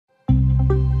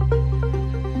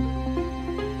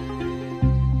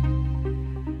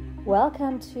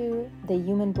Welcome to the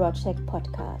Human Project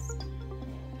podcast.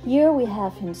 Here we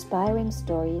have inspiring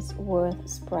stories worth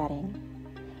spreading.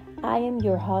 I am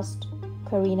your host,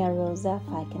 Corinna-Rosa.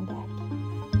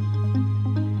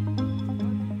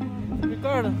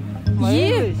 Ricardo,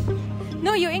 English.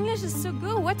 No, your English is so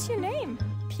good. What's your name?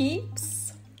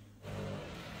 Peeps.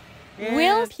 Yeah.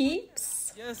 Will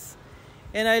Peeps. Yes.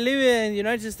 And I live in the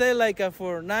United States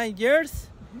for 9 years.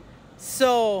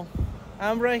 So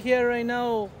I'm right here right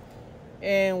now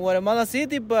in Guatemala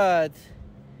City, but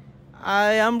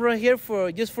I am right here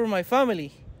just for my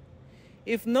family.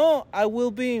 If no, I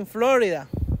will be in Florida,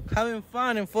 having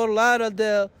fun in Fort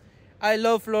Lauderdale. I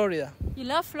love Florida. You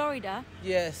love Florida?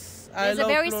 Yes, There's I love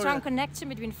a very Florida. strong connection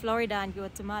between Florida and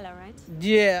Guatemala, right?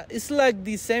 Yeah, it's like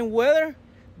the same weather.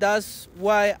 That's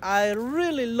why I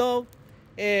really love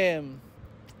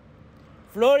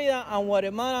Florida and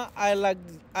Guatemala. I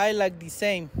like the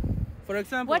same. For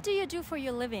example, What do you do for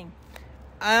your living?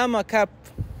 I am a cop.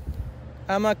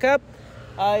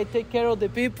 I take care of the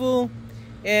people,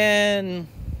 and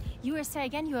You are say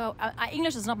again. You are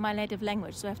English is not my native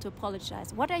language, so I have to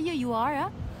apologize. What are you? You are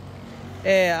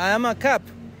I am a cop.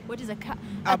 what is a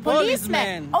A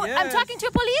policeman. Oh, Yes. I'm talking to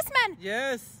a policeman.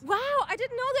 Yes. Wow, I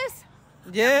didn't know this.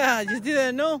 Yeah, you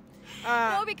didn't know.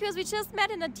 No, because we just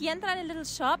met in a tienda, in a little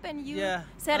shop, and you Yeah,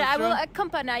 said that's I will true.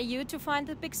 accompany you to find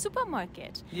the big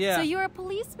supermarket. Yeah. So you're a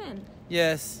policeman.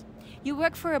 Yes. You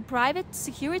work for a private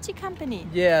security company.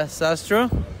 Yes, that's true.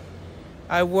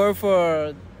 I work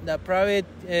for the private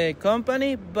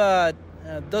company, but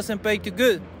doesn't pay too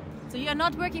good. So you're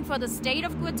not working for the state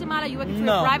of Guatemala, you're working for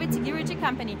No. a private security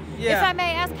company. Yeah. If I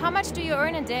may ask, how much do you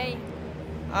earn a day?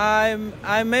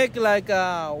 I make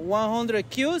 100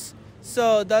 Qs,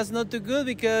 so that's not too good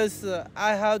because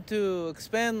I have to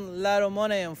expend a lot of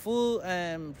money on food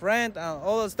and rent and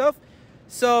all that stuff.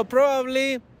 So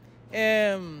probably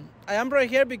I am right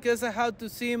here because I have to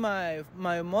see my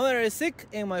mother is sick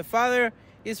and my father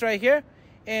is right here,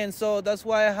 and so that's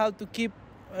why I have to keep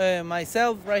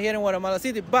myself right here in Guatemala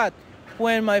City. But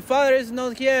when my father is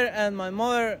not here and my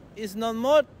mother is not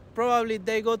more, probably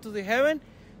they go to the heaven.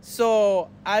 So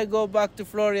I go back to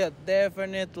Florida,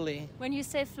 definitely. When you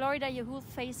say Florida, your whole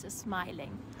face is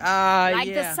smiling.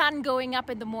 Like The sun going up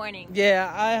in the morning.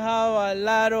 Yeah, I have a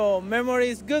lot of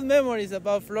memories, good memories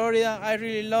about Florida. I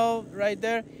really love right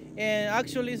there. And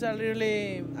actually, it's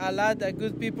a lot of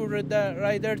good people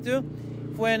right there too.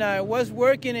 When I was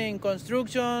working in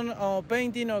construction or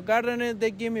painting or gardening,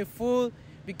 they give me food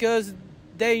because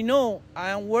they know I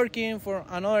am working for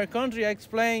another country. I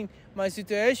explain my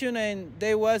situation, and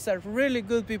they was a really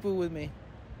good people with me.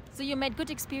 So you made good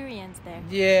experience there.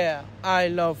 Yeah, I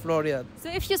love Florida. So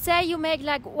if you say you make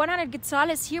 100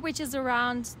 quetzales here, which is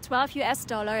around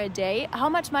 $12 a day, how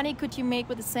much money could you make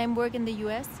with the same work in the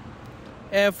US?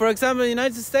 For example, in the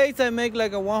United States, I make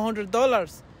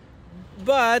 $100.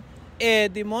 But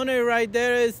the money right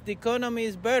there is the economy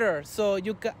is better. So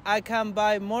I can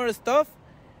buy more stuff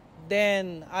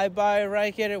than I buy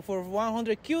right here for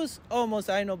 100 Qs. Almost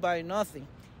I don't buy nothing.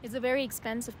 It's a very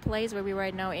expensive place where we're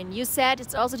right now in. You said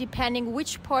it's also depending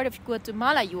which part of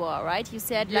Guatemala you are, right? You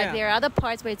said Yeah. there are other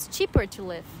parts where it's cheaper to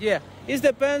live. Yeah, it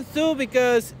depends too,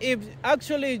 because if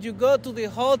you go to the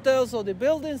hotels or the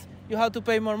buildings, you have to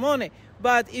pay more money.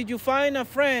 But if you find a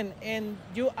friend and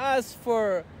you ask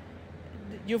for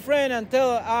your friend and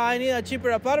tell, I need a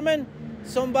cheaper apartment,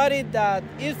 somebody that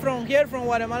is from here, from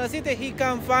Guatemala City, he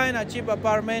can find a cheap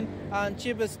apartment and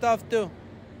cheap stuff too.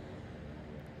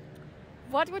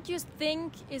 What would you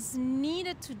think is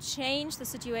needed to change the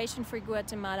situation for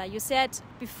Guatemala? You said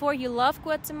before you love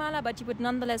Guatemala, but you would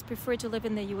nonetheless prefer to live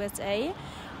in the USA.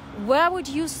 Where would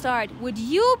you start? Would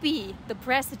you be the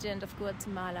president of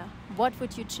Guatemala? What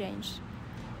would you change?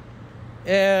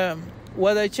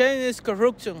 What I change is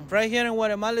corruption. Right here in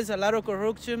Guatemala is a lot of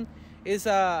corruption. It's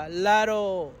a lot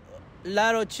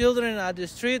of children at the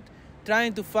street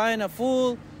trying to find a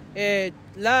food. A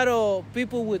lot of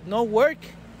people with no work.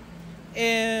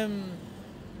 And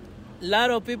a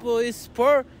lot of people is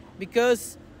poor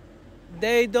because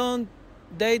they don't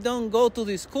go to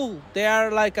the school. They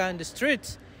are on the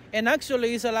streets. And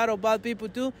actually it's a lot of bad people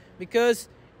too, because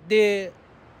the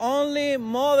only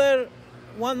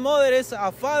one mother is a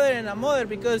father and a mother,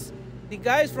 because the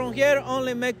guys from here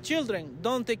only make children,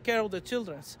 don't take care of the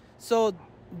children. So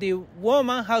the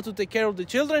woman has to take care of the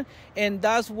children, and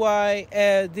that's why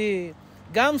the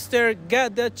gangster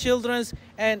get the children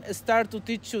and start to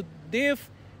teach to thief,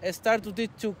 start to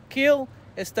teach to kill,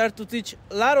 start to teach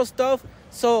a lot of stuff.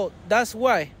 So that's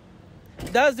why.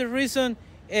 That's the reason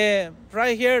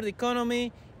right here the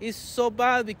economy is so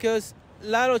bad, because a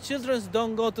lot of children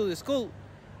don't go to the school.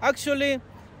 Actually,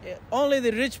 Only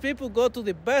the rich people go to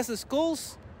the best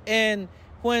schools, and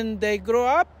when they grow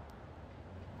up,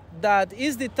 that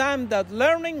is the time that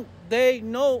learning, they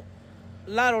know a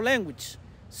lot of language.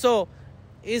 So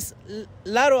it's a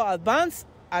lot of advance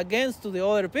against to the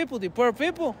other people, the poor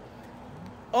people.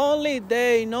 Only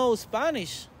they know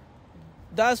Spanish.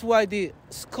 That's why the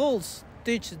schools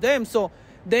teach them, so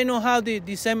they don't have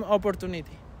the same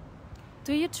opportunity.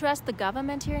 Do you trust the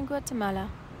government here in Guatemala?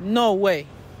 No way.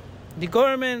 The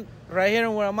government right here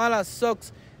in Guatemala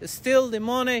sucks, steal the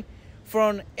money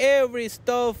from every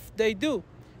stuff they do.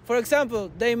 For example,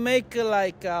 they make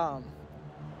a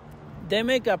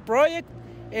project,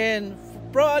 and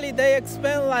probably they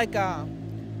spend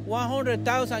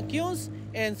 100,000 cues,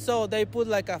 and so they put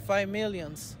 5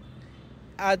 millions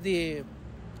at the.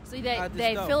 So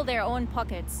they fill their own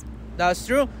pockets. That's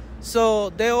true. So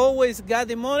they always got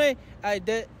the money.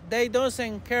 They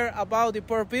don't care about the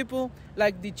poor people,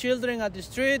 like the children at the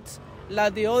streets,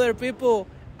 like the other people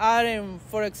are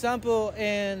for example,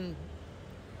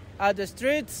 at the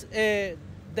streets. They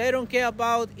don't care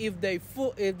about if they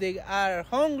are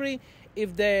hungry,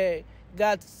 if they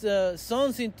got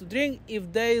something to drink,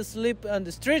 if they sleep on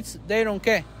the streets. They don't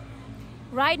care.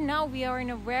 Right now we are in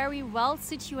a very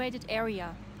well-situated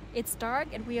area. It's dark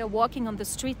and we are walking on the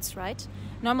streets, right?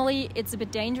 Normally it's a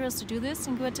bit dangerous to do this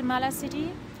in Guatemala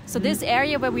City. So this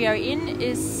area where we are in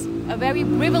is a very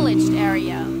privileged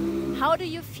area. How do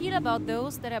you feel about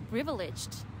those that are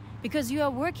privileged? Because you are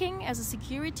working as a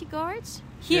security guard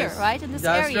here, Yes. right, in this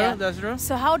That's area. True, that's true.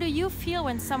 So how do you feel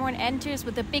when someone enters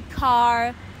with a big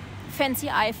car, fancy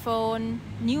iPhone,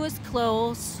 newest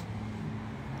clothes?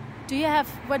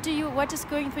 What is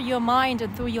going through your mind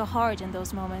and through your heart in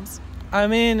those moments? I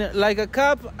mean, like a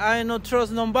cop, I don't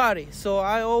trust nobody. So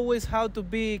I always have to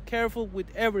be careful with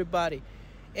everybody.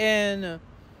 And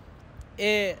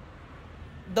it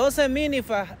doesn't mean if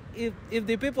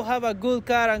the people have a good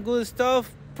car and good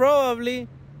stuff, probably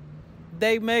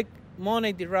they make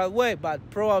money the right way, but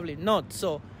probably not.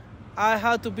 So I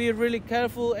have to be really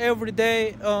careful every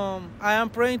day. I am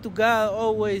praying to God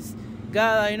always.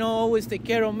 God, I know, always take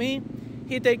care of me.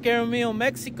 He take care of me in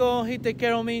Mexico, he take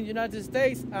care of me in the United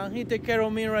States, and he take care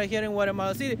of me right here in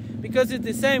Guatemala City, because it's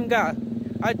the same God.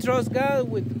 I trust God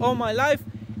with all my life,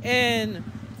 and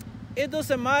it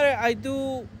doesn't matter. I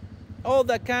do all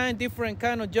different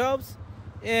kind of jobs,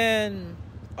 and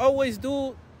always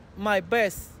do my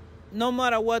best, no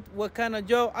matter what kind of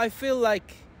job. I feel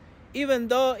like even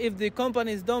though if the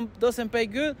companies doesn't pay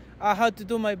good, I have to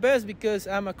do my best because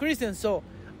I'm a Christian, so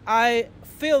I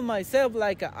feel myself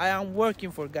like I am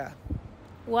working for God.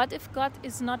 What if God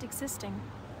is not existing?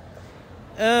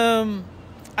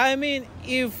 I mean,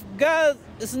 if God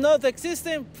is not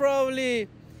existing, probably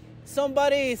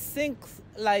somebody thinks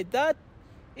like that.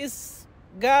 Is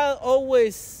God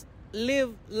always leave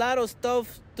a lot of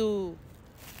stuff to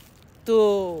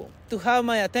have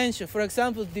my attention? For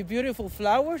example, the beautiful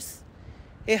flowers,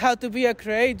 it had to be a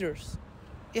creator.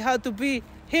 It had to be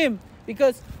Him.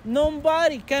 Because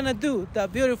nobody cannot do the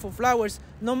beautiful flowers,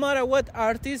 no matter what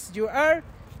artist you are.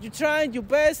 You try your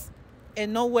best,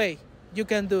 and no way you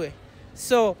can do it.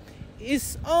 So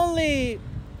it's only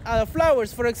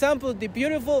flowers. For example, the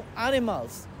beautiful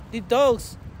animals, the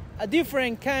dogs, a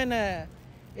different kind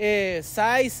of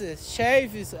sizes,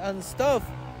 shapes, and stuff.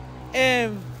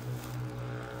 And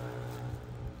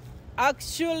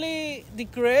actually, the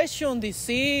creation, the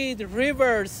sea, the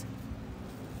rivers.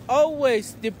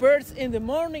 Always the birds in the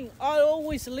morning, I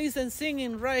always listen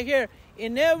singing right here.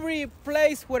 In every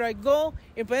place where I go,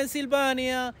 in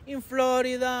Pennsylvania, in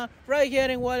Florida, right here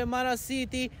in Guatemala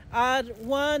City, I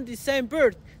want the same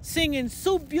bird singing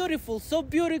so beautiful,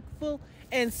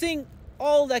 and sing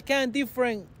all the kind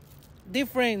of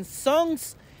different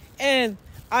songs. And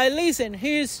I listen.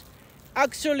 He's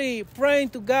actually praying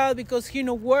to God because he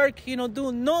no work, he no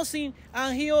do nothing,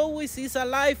 and he always is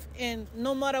alive, and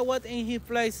no matter what in his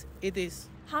place it is.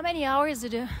 How many hours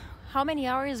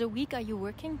a week are you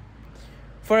working?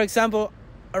 For example,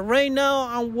 right now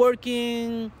I'm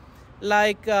working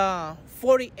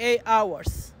 48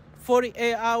 hours.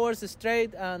 48 hours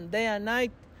straight and day and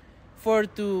night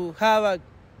to have a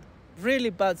really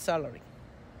bad salary.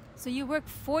 So you work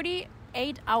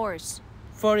 48 hours?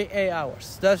 48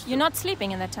 hours. You're not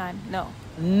sleeping in that time? No.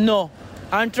 No.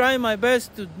 I'm trying my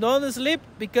best to not sleep,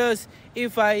 because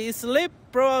if I sleep,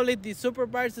 probably the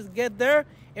supervisors get there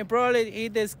and probably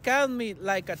it discount me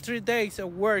 3 days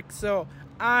of work. So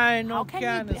I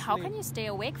can't sleep. How can you stay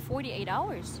awake 48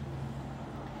 hours?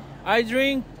 I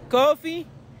drink coffee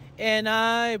and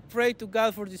I pray to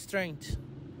God for the strength.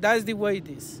 That's the way it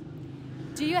is.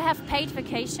 Do you have paid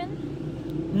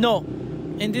vacation? No.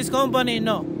 In this company,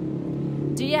 no.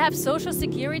 Do you have social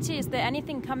security? Is there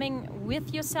anything coming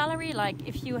with your salary? Like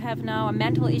if you have now a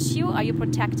mental issue, are you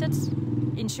protected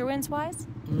insurance-wise?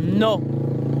 No.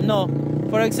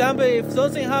 For example, if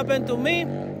something happened to me,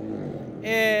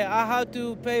 I have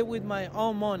to pay with my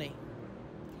own money.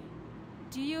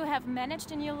 Do you have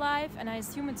managed in your life, and I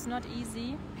assume it's not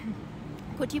easy,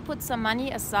 could you put some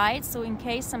money aside so in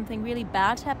case something really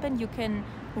bad happened, you can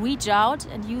reach out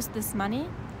and use this money?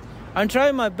 I'm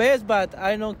trying my best, but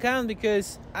I don't can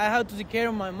because I have to take care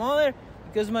of my mother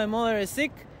because my mother is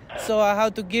sick, so I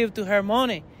have to give to her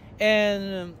money.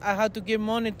 And I have to give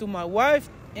money to my wife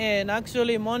and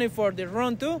actually money for the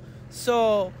rent too.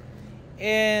 So,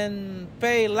 and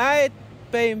pay light,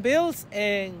 paying bills,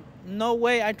 and no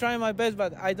way, I try my best,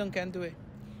 but I don't can do it.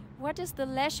 What is the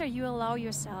leisure you allow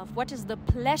yourself? What is the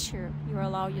pleasure you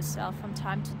allow yourself from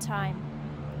time to time?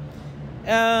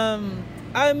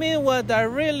 I mean, what I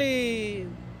really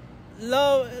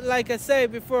love, like I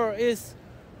said before, is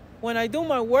when I do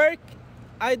my work,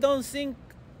 I don't think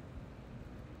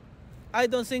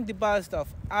the bad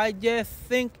stuff. I just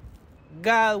think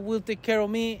God will take care of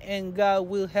me and God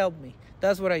will help me.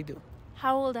 That's what I do.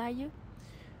 How old are you?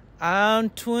 I'm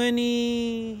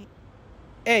 28.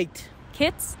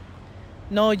 Kids?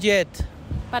 Not yet.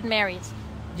 But married?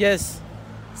 Yes.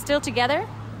 Still together?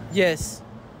 Yes.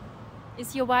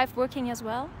 Is your wife working as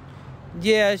well?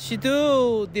 Yeah, she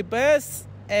do the best.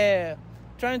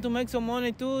 Trying to make some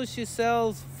money too. She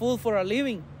sells food for a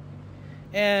living.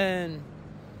 And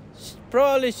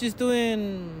probably she's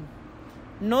doing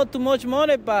not too much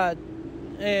money, but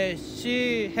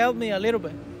she helped me a little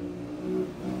bit.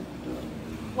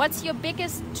 What's your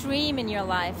biggest dream in your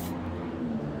life?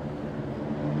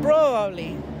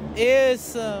 Probably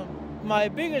is my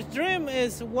biggest dream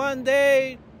is one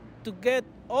day to get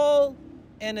old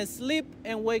and sleep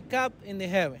and wake up in the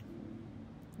heaven.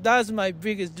 That's my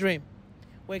biggest dream.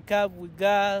 Wake up with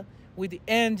God, with the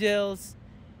angels,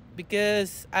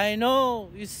 because I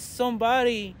know it's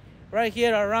somebody right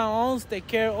here around us. Take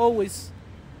care always.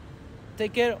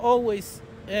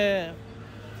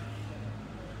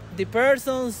 The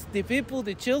persons, the people,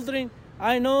 the children.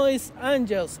 I know it's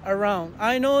angels around.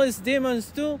 I know it's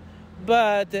demons too,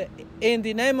 but in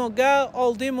the name of God,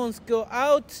 all demons go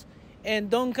out and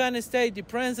don't kind of stay. The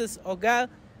presence of God,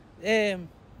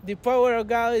 the power of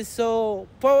God is so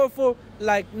powerful,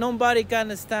 like nobody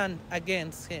can stand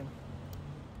against Him.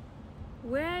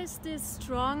 Where is this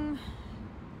strong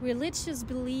religious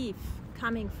belief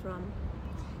coming from?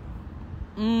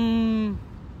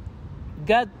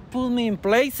 God put me in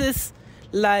places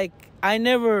like I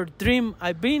never dreamed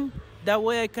I've been. That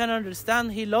way I can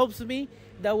understand He loves me.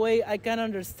 That way I can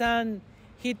understand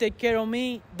He take care of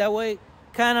me. That way I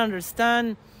can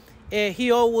understand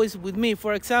He always with me.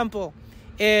 For example,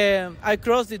 I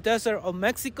crossed the desert of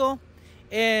Mexico.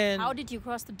 And how did you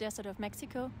cross the desert of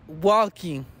Mexico?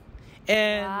 Walking.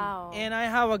 And, wow. And I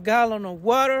have a gallon of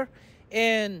water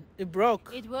and it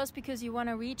broke. It was because you want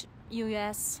to reach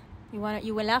US.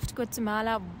 You left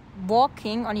Guatemala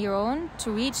walking on your own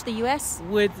to reach the US?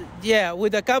 With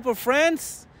a couple of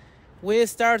friends, we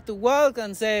start to walk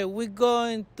and say we're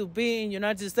going to be in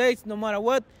United States no matter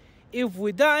what. If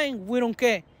we die, we don't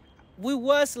care. We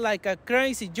was like a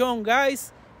crazy young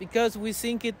guys because we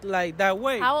think it like that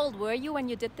way. How old were you when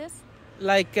you did this?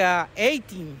 Like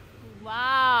 18.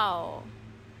 Wow.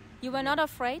 You were not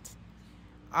afraid?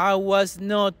 I was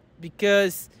not,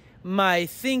 because my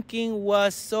thinking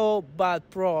was so bad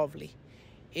probably.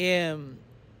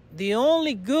 The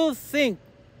only good thing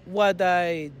what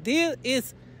I did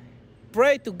is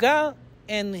pray to God,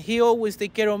 and He always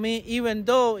take care of me, even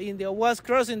though I was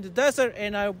crossing the desert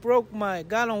and I broke my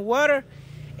gallon of water.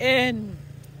 And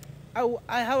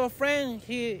I have a friend,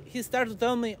 he started to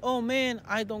tell me, oh man,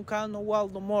 I don't count no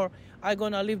water no more. I'm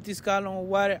gonna leave this gallon of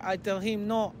water. I tell him,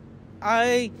 no,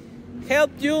 I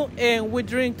helped you and we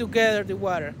drink together the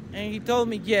water. And he told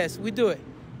me, yes, we do it.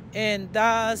 And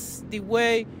that's the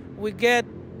way we get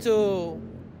to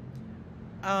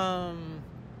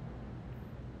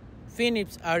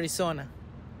Phoenix, Arizona.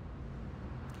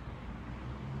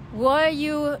 Were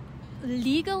you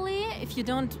legally, if you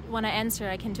don't want to answer,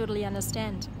 I can totally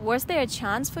understand. Was there a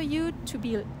chance for you to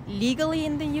be legally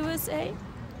in the USA?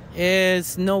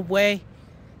 It's no way,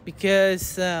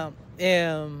 because the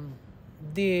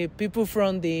people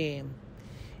from the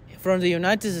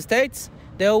United States,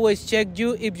 they always check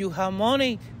you. If you have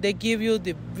money, they give you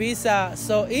the visa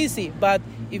so easy. But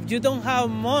if you don't have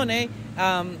money,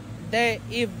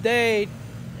 if they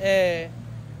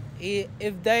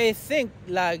think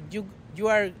like you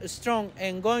are strong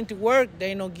and going to work,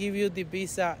 they don't give you the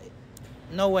visa.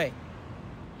 No way.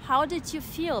 how did you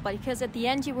feel? Because at the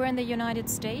end you were in the United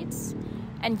States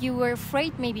and you were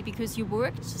afraid maybe because you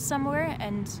worked somewhere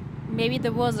and maybe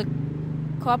there was a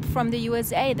cop from the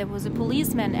USA, there was a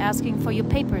policeman asking for your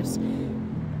papers.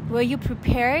 Were you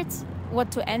prepared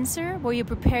what to answer? Were you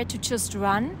prepared to just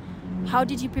run? How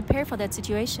did you prepare for that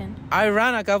situation? I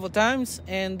ran a couple times,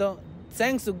 and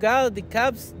thanks to God, the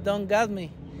cops don't got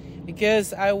me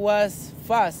because I was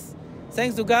fast.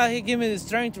 Thanks to God, He gave me the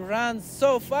strength to run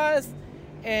so fast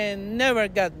and never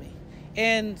got me.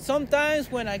 And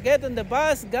sometimes when I get on the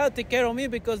bus, God take care of me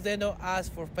because they don't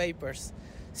ask for papers.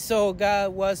 So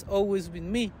God was always with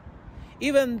me.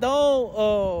 Even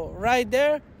though right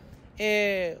there,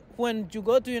 when you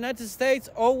go to the United States,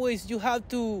 always you have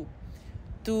to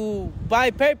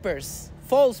buy papers,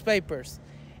 false papers.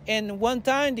 And one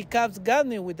time the cops got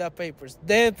me with that papers.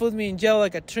 They put me in jail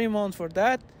like 3 months for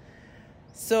that.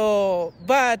 So,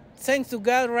 but thanks to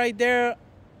God right there,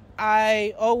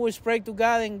 I always pray to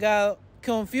God, and God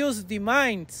confused the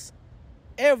minds,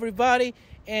 everybody,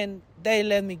 and they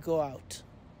let me go out.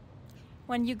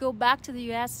 When you go back to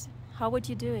the US, how would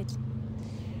you do it?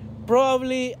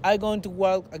 Probably I'm going to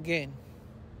walk again.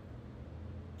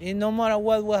 And no matter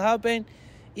what will happen,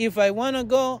 if I want to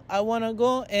go, I want to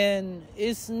go. And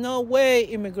it's no way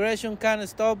immigration can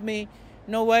stop me.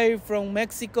 No way from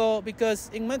Mexico. Because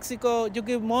in Mexico, you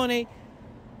give money.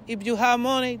 If you have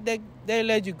money, they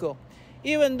let you go.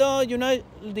 Even though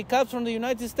the cops from the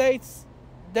United States,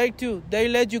 they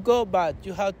let you go, but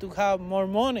you have to have more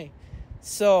money.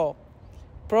 So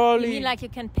probably... You mean like you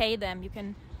can pay them, you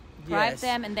can bribe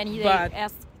them, and then they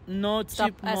ask... No Stop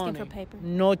cheap asking money. for paper.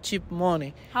 No cheap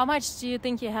money. How much do you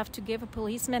think you have to give a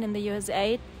policeman in the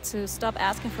USA to stop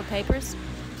asking for papers?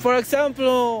 For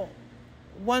example,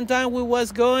 one time we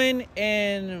was going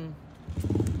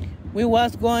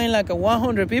like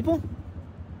 100 people,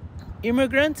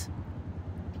 immigrants,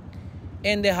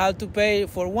 and they had to pay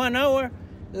for 1 hour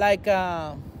like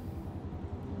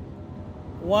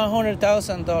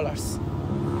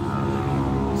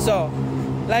 $100,000. So,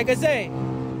 like I say,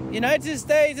 United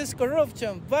States is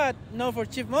corruption, but not for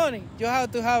cheap money. You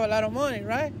have to have a lot of money,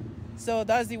 right? So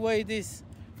that's the way it is.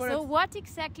 So what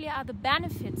exactly are the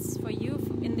benefits for you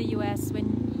in the US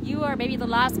when you are, maybe the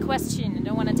last question, I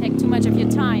don't want to take too much of your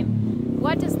time.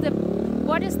 What is the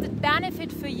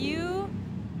benefit for you?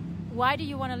 Why do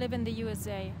you want to live in the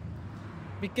USA?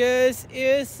 Because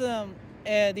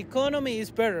the economy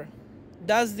is better.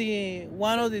 That's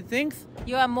one of the things.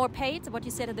 You are more paid. What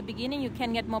you said at the beginning, you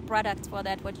can get more products for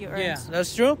that, what you earn. Yeah,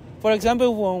 that's true. For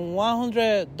example, for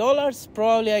 $100,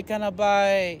 probably I cannot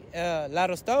buy a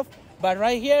lot of stuff. But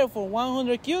right here, for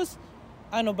 100 Qs,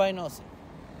 I don't buy nothing.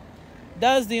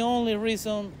 That's the only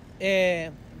reason.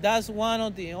 That's one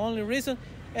of the only reasons.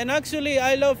 And actually,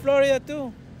 I love Florida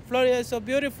too. Florida is so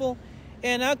beautiful.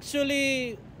 And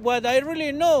actually, what I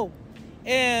really know,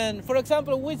 and for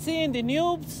example, we see in the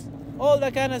news, all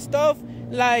that kind of stuff,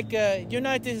 like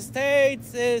United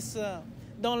States is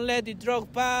don't let the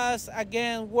drug pass,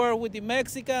 again war with the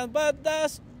Mexicans, but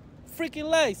that's freaking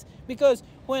lies. Because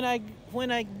when I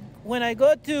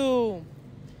go to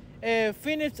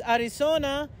Phoenix,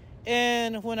 Arizona,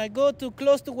 and when I go to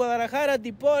close to Guadalajara,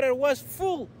 the border was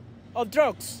full of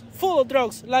drugs,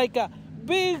 like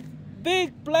big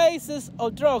places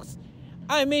of drugs.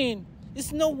 I mean,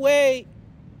 there's no way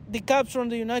the cops from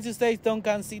the United States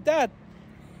can see that.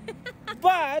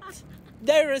 But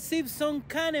they receive some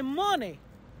kind of money,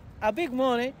 a big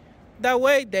money. That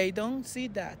way they don't see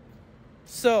that.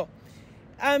 So,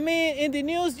 I mean, in the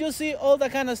news you see all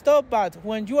that kind of stuff, but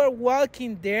when you are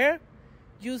walking there,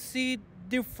 you see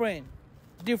different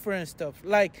stuff.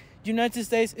 Like United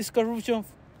States is corruption,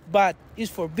 but it's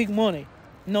for big money,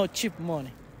 not cheap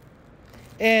money.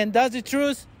 And that's the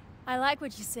truth. I like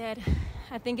what you said.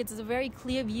 I think it's a very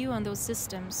clear view on those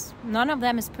systems. None of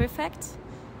them is perfect,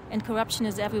 and corruption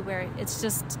is everywhere. It's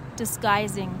just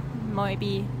disguising,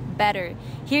 maybe better.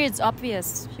 Here it's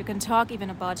obvious. You can talk even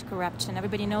about corruption.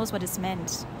 Everybody knows what is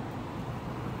meant.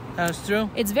 That's true.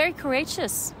 It's very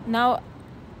courageous. Now,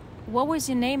 what was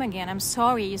your name again? I'm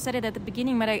sorry. You said it at the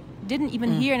beginning, but I didn't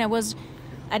even hear, and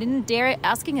I didn't dare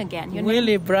asking again. Your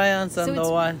Willie name? Brian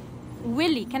Sandoval. So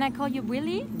Willie. Can I call you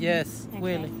Willie? Yes, Okay.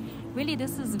 Willie. Willie,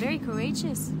 this is very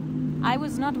courageous. I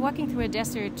was not walking through a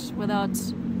desert without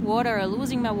water or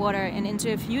losing my water and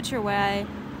into a future where I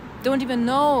don't even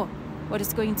know what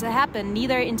is going to happen.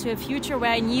 Neither into a future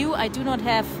where I knew I do not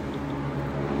have,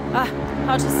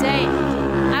 how to say,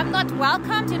 I'm not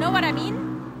welcomed, you know what I mean?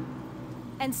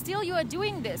 And still you are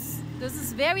doing this. This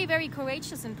is very, very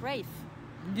courageous and brave.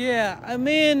 Yeah, I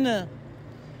mean,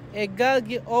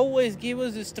 God always give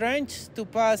us the strength to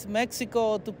pass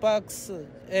Mexico, to pass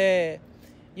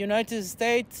United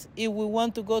States. If we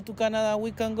want to go to Canada,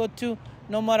 we can go to,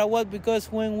 no matter what,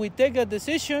 because when we take a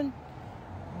decision,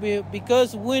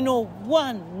 because we don't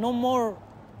want no more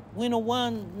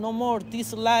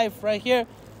this life right here,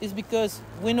 is because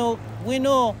we don't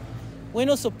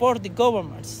support the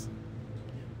governments.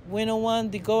 We don't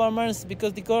want the governments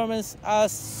because the governments are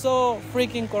so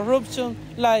freaking corruption.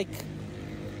 Like,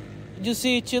 you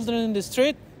see children in the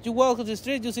street, you walk on the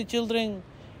street, you see children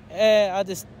at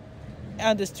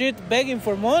the street begging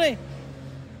for money.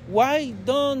 Why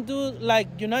don't do like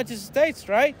United States,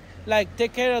 right? Like,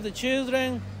 take care of the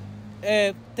children,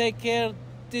 take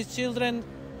these children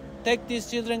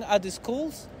at the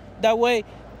schools. That way,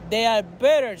 they are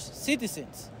better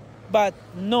citizens. But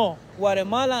no,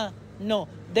 Guatemala, no.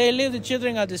 They leave the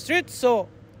children at the street, so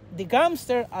the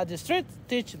gangster at the street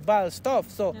teach bad stuff.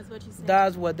 So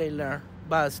that's what they learn,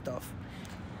 bad stuff.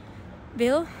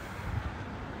 Bill,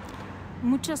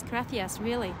 muchas gracias,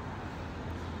 really.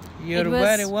 You're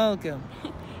very welcome.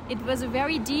 It was a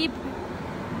very deep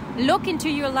look into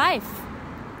your life,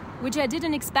 which I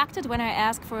didn't expect it when I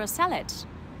asked for a salad.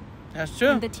 That's true.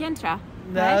 In the tientra.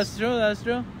 That's true, that's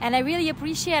true. And I really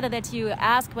appreciated that you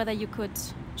asked whether you could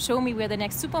show me where the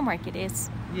next supermarket is.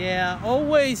 Yeah,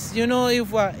 always,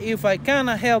 if I can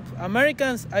help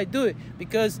Americans, I do it,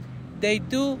 because they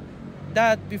do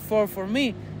that before for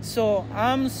me. So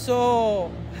I'm so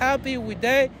happy with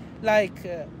that. Like,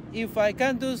 if I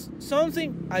can do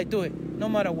something, I do it, no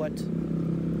matter what.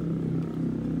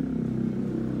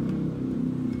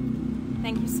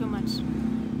 Thank you so much.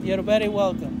 You're very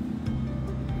welcome.